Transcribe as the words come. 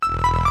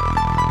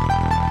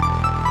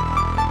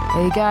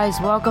Hey guys,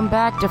 welcome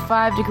back to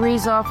 5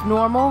 Degrees Off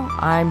Normal.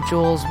 I'm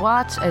Jules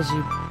Watts, as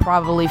you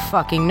probably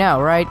fucking know,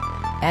 right?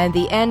 And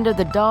the end of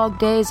the Dog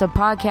Days of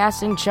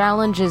Podcasting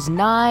Challenge is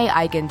nigh.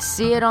 I can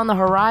see it on the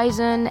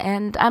horizon,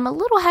 and I'm a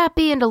little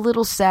happy and a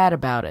little sad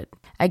about it.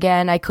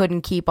 Again, I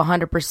couldn't keep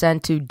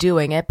 100% to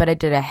doing it, but I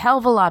did a hell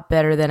of a lot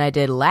better than I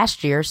did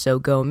last year, so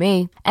go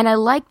me. And I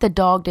like the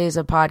Dog Days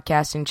of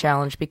Podcasting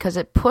Challenge because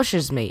it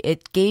pushes me.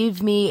 It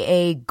gave me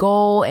a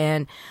goal,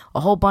 and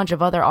a whole bunch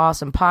of other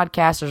awesome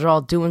podcasters are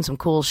all doing some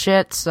cool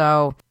shit,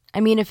 so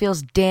I mean, it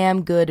feels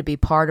damn good to be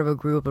part of a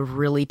group of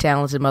really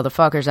talented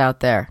motherfuckers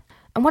out there.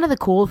 And one of the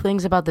cool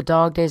things about the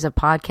Dog Days of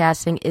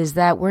Podcasting is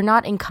that we're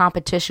not in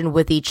competition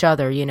with each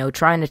other,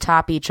 trying to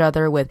top each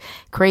other with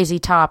crazy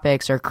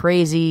topics or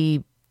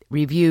crazy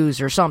reviews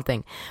or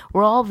something.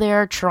 We're all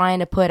there trying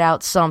to put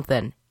out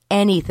something,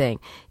 anything,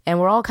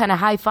 and we're all kind of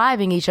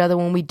high-fiving each other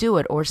when we do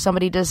it, or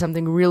somebody does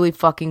something really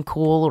fucking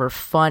cool or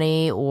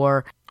funny,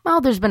 or,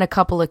 well, there's been a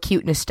couple of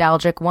cute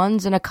nostalgic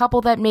ones and a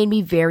couple that made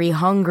me very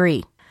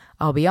hungry.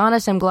 I'll be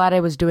honest, I'm glad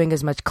I was doing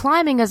as much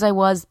climbing as I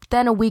was,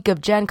 then a week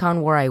of Gen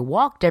Con where I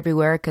walked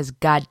everywhere, because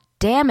god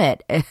damn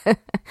it,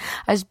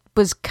 I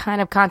was kind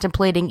of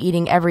contemplating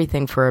eating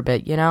everything for a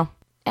bit,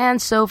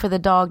 And so for the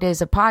Dog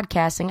Days of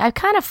Podcasting, I've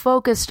kind of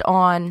focused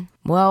on,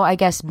 well, I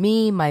guess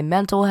me, my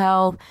mental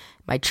health,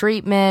 my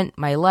treatment,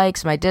 my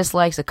likes, my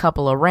dislikes, a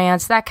couple of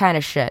rants, that kind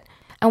of shit.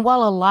 And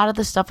while a lot of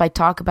the stuff I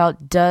talk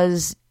about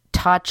does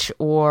touch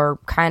or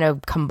kind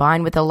of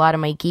combine with a lot of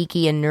my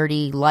geeky and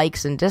nerdy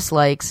likes and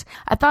dislikes,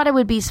 I thought it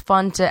would be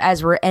fun to,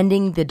 as we're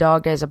ending the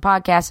Dog Days of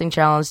Podcasting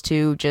Challenge,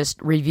 to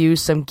just review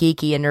some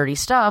geeky and nerdy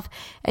stuff,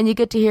 and you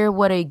get to hear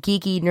what a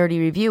geeky, nerdy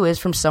review is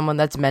from someone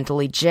that's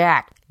mentally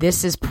jacked.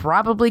 This is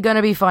probably going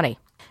to be funny.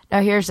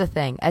 Now here's the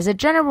thing. As a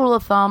general rule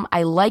of thumb,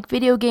 I like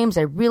video games.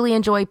 I really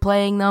enjoy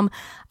playing them.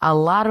 A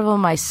lot of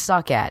them I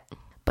suck at.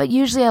 But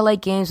usually I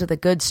like games with a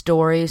good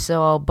story,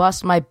 so I'll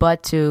bust my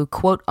butt to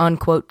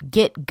quote-unquote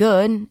get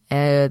good,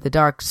 the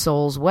Dark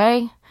Souls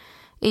way.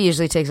 It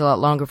usually takes a lot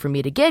longer for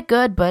me to get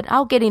good, but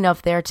I'll get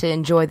enough there to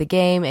enjoy the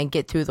game and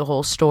get through the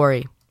whole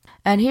story.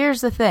 And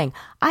here's the thing,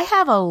 I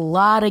have a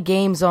lot of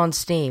games on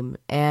Steam,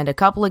 and a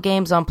couple of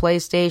games on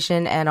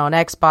PlayStation and on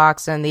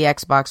Xbox and the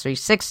Xbox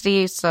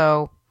 360,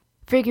 so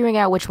figuring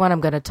out which one I'm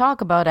going to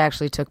talk about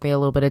actually took me a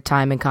little bit of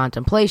time and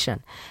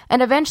contemplation.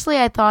 And eventually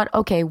I thought,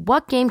 okay,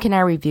 what game can I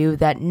review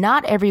that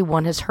not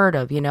everyone has heard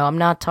of? I'm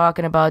not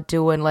talking about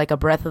doing like a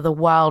Breath of the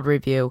Wild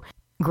review.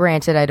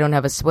 Granted, I don't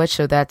have a Switch,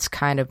 so that's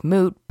kind of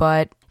moot,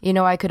 but,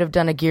 I could have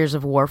done a Gears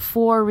of War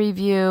 4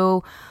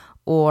 review,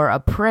 or a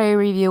Prey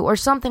review, or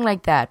something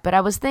like that. But I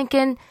was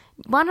thinking,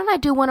 why don't I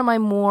do one of my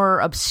more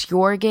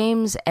obscure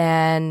games,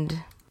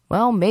 and,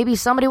 well, maybe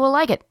somebody will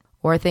like it.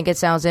 Or think it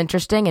sounds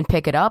interesting and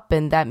pick it up,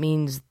 and that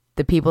means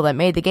the people that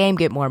made the game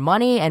get more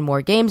money, and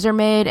more games are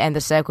made, and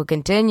the cycle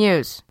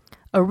continues.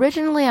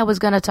 Originally, I was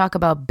going to talk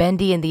about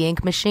Bendy and the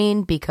Ink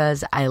Machine,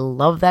 because I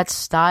love that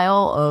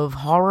style of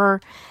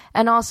horror,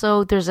 and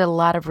also there's a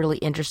lot of really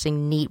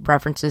interesting, neat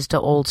references to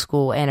old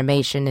school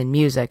animation and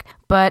music.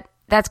 But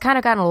that's kind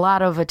of gotten a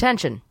lot of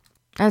attention,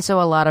 and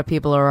so a lot of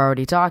people are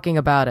already talking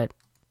about it.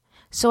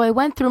 So I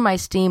went through my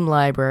Steam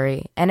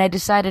library, and I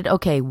decided,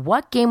 okay,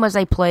 what game was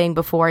I playing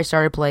before I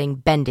started playing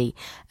Bendy?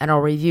 And I'll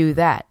review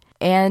that.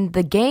 And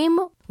the game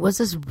was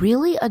this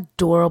really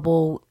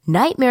adorable,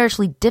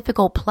 nightmarishly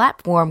difficult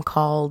platform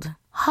called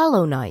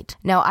Hollow Knight.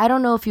 Now, I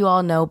don't know if you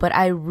all know, but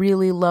I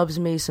really loves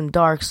me some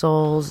Dark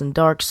Souls and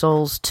Dark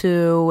Souls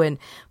 2 and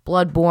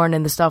Bloodborne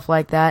and the stuff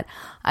like that.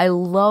 I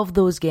love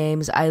those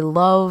games. I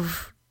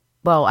love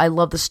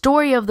the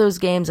story of those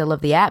games. I love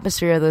the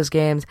atmosphere of those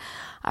games.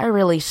 I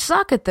really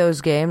suck at those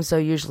games, so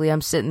usually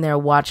I'm sitting there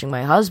watching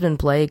my husband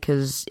play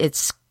because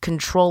it's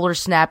controller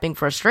snapping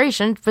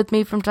frustration with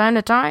me from time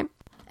to time.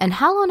 And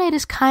Hollow Knight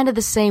is kind of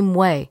the same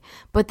way,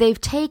 but they've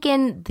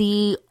taken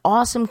the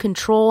awesome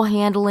control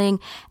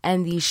handling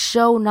and the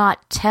show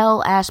not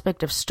tell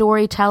aspect of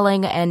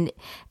storytelling and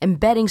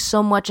embedding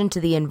so much into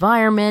the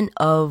environment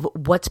of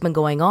what's been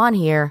going on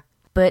here,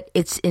 but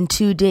it's in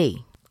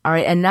 2D. All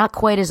right, and not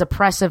quite as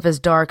oppressive as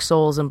Dark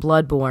Souls and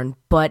Bloodborne,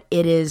 but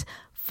it is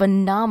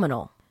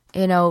phenomenal.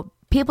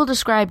 People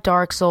describe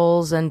Dark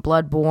Souls and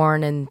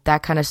Bloodborne and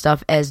that kind of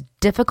stuff as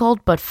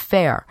difficult but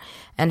fair.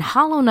 And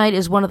Hollow Knight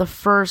is one of the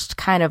first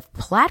kind of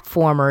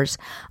platformers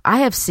I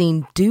have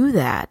seen do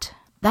that.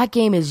 That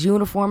game is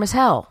uniform as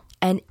hell,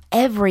 and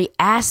every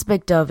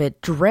aspect of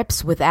it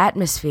drips with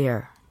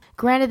atmosphere.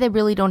 Granted, they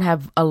really don't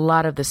have a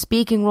lot of the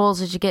speaking roles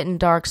that you get in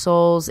Dark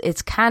Souls.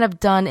 It's kind of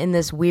done in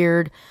this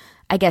weird,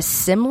 I guess,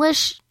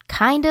 Simlish,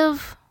 kind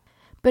of.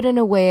 But in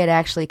a way, it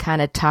actually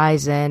kind of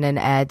ties in and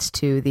adds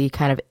to the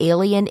kind of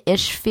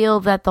alien-ish feel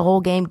that the whole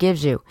game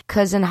gives you.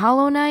 Because in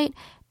Hollow Knight,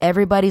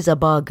 everybody's a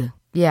bug.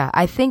 Yeah,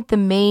 I think the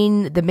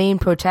main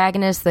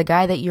protagonist, the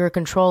guy that you're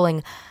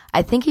controlling,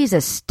 I think he's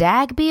a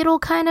stag beetle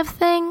kind of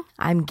thing.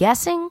 I'm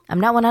guessing. I'm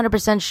not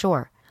 100%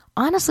 sure.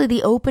 Honestly,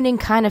 the opening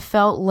kind of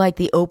felt like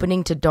the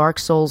opening to Dark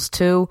Souls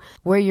 2,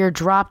 where you're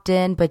dropped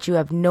in, but you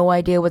have no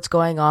idea what's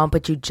going on,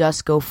 but you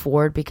just go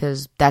forward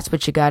because that's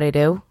what you gotta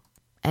do.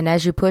 And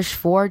as you push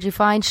forward, you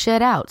find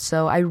shit out.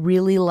 So I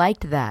really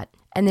liked that.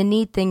 And the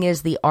neat thing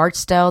is the art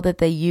style that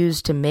they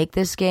used to make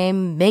this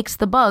game makes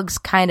the bugs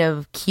kind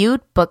of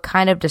cute, but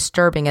kind of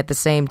disturbing at the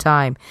same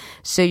time.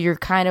 So you're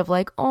kind of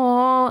like,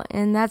 oh,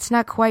 and that's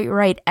not quite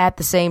right at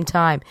the same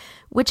time,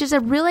 which is a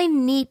really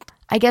neat,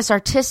 I guess,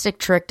 artistic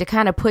trick to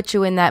kind of put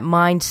you in that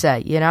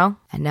mindset, you know?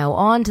 And now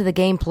on to the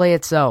gameplay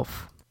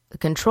itself. The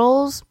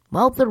controls,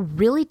 well, they're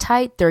really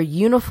tight, they're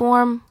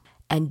uniform,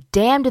 and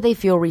damn do they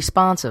feel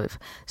responsive.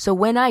 So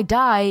when I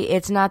die,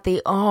 it's not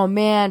the, oh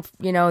man,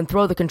 you know, and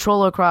throw the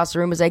controller across the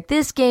room. It's like,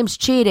 this game's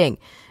cheating.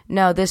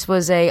 No, this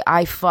was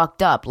I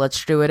fucked up,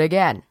 let's do it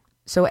again.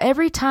 So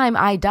every time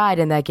I died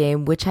in that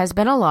game, which has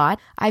been a lot,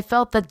 I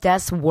felt that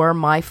deaths were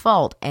my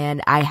fault,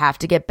 and I have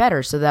to get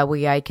better so that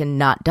way I can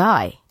not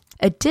die.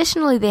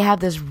 Additionally, they have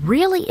this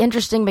really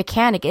interesting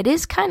mechanic. It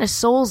is kind of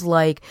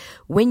Souls-like.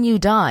 When you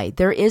die,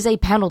 there is a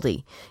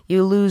penalty.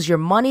 You lose your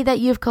money that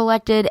you've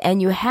collected,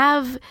 and you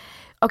have...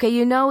 Okay,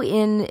 you know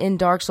in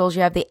Dark Souls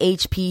you have the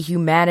HP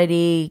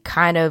humanity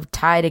kind of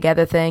tie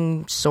together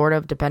thing, sort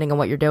of, depending on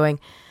what you're doing.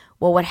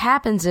 Well, what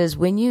happens is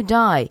when you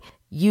die,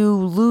 you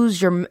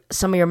lose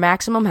some of your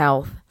maximum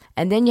health,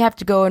 and then you have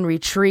to go and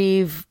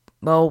retrieve,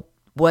 well,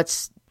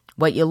 what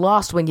you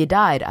lost when you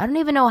died. I don't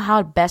even know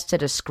how best to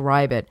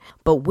describe it.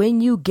 But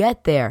when you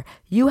get there,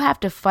 you have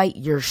to fight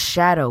your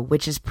shadow,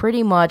 which is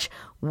pretty much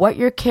what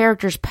your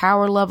character's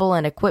power level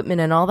and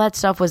equipment and all that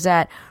stuff was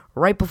at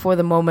right before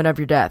the moment of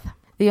your death.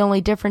 The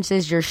only difference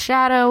is your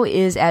shadow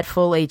is at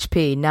full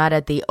HP, not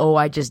at the, oh,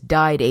 I just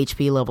died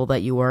HP level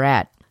that you were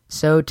at.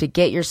 So to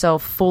get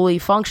yourself fully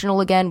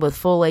functional again with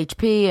full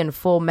HP and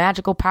full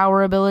magical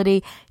power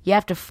ability, you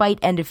have to fight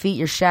and defeat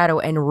your shadow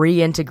and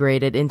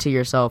reintegrate it into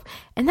yourself.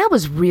 And that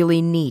was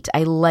really neat.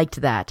 I liked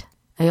that.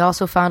 I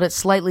also found it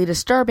slightly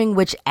disturbing,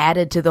 which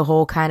added to the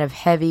whole kind of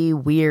heavy,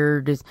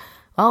 weird,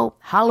 well,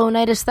 Hollow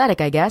Knight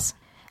aesthetic, I guess.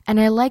 And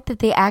I like that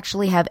they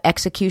actually have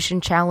execution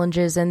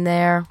challenges in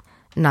there.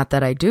 Not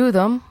that I do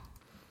them,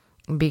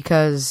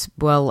 because,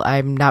 well,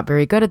 I'm not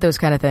very good at those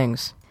kind of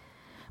things.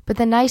 But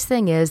the nice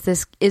thing is,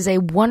 this is a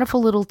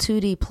wonderful little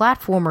 2D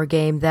platformer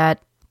game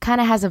that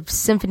kind of has a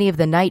Symphony of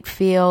the Night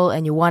feel,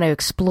 and you want to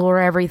explore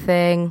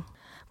everything.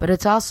 But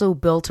it's also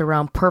built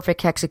around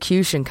perfect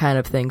execution kind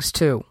of things,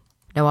 too.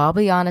 Now, I'll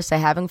be honest, I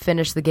haven't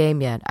finished the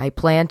game yet. I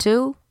plan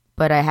to,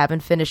 but I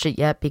haven't finished it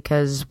yet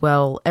because,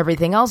 well,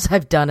 everything else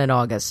I've done in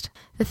August.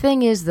 The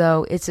thing is,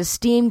 though, it's a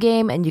Steam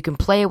game and you can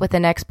play it with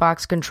an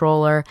Xbox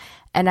controller,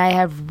 and I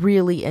have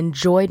really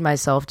enjoyed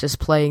myself just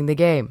playing the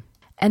game.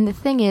 And the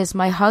thing is,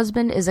 my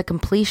husband is a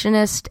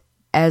completionist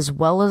as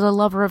well as a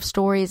lover of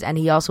stories, and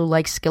he also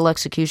likes skill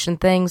execution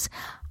things.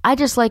 I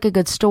just like a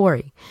good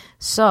story.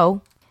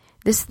 So,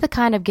 this is the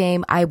kind of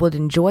game I would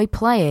enjoy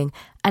playing,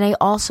 and I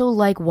also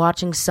like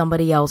watching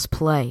somebody else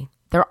play.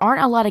 There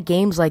aren't a lot of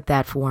games like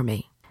that for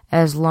me.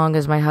 As long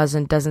as my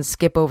husband doesn't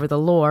skip over the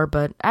lore,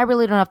 but I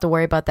really don't have to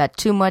worry about that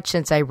too much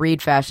since I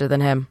read faster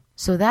than him.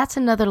 So that's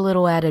another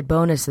little added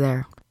bonus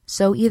there.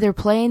 So either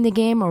playing the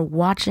game or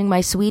watching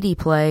my sweetie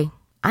play,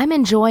 I'm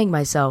enjoying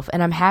myself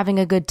and I'm having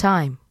a good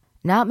time.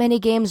 Not many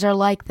games are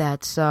like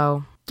that,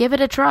 so give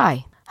it a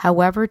try.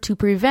 However, to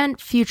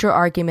prevent future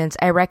arguments,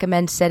 I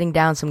recommend setting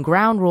down some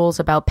ground rules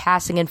about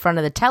passing in front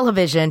of the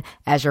television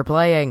as you're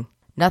playing.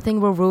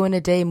 Nothing will ruin a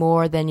day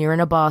more than you're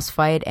in a boss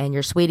fight and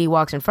your sweetie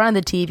walks in front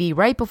of the TV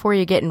right before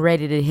you're getting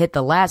ready to hit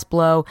the last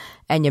blow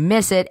and you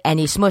miss it and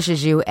he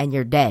smushes you and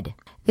you're dead.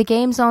 The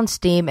game's on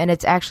Steam and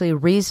it's actually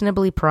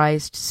reasonably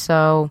priced,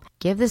 so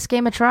give this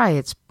game a try.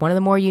 It's one of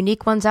the more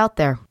unique ones out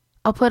there.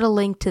 I'll put a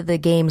link to the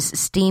game's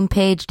Steam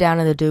page down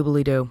in the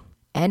doobly-doo.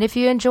 And if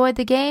you enjoyed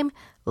the game,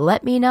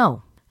 let me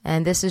know.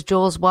 And this is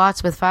Jules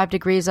Watts with 5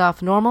 Degrees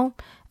Off Normal.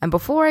 And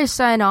before I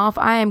sign off,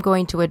 I am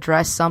going to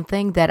address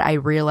something that I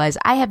realize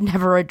I have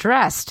never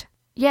addressed.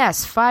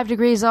 Yes, 5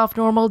 Degrees Off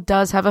Normal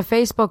does have a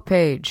Facebook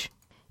page.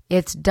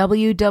 It's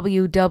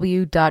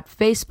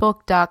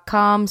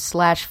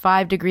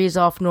www.facebook.com/5 Degrees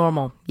Off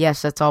Normal.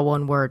 Yes, that's all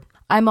one word.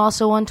 I'm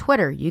also on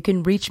Twitter. You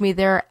can reach me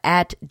there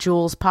at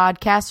Jules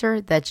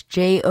Podcaster. That's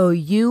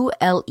JOULES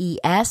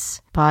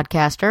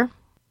Podcaster.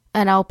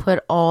 And I'll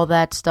put all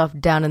that stuff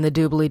down in the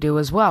doobly-doo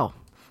as well.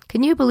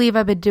 Can you believe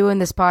I've been doing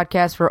this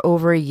podcast for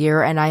over a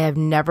year and I have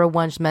never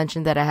once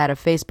mentioned that I had a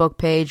Facebook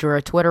page or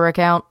a Twitter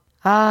account?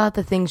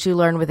 The things you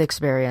learn with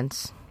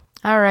experience.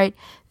 All right,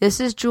 this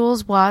is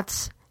Jules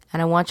Watts,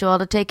 and I want you all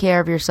to take care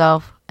of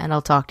yourself, and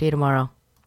I'll talk to you tomorrow.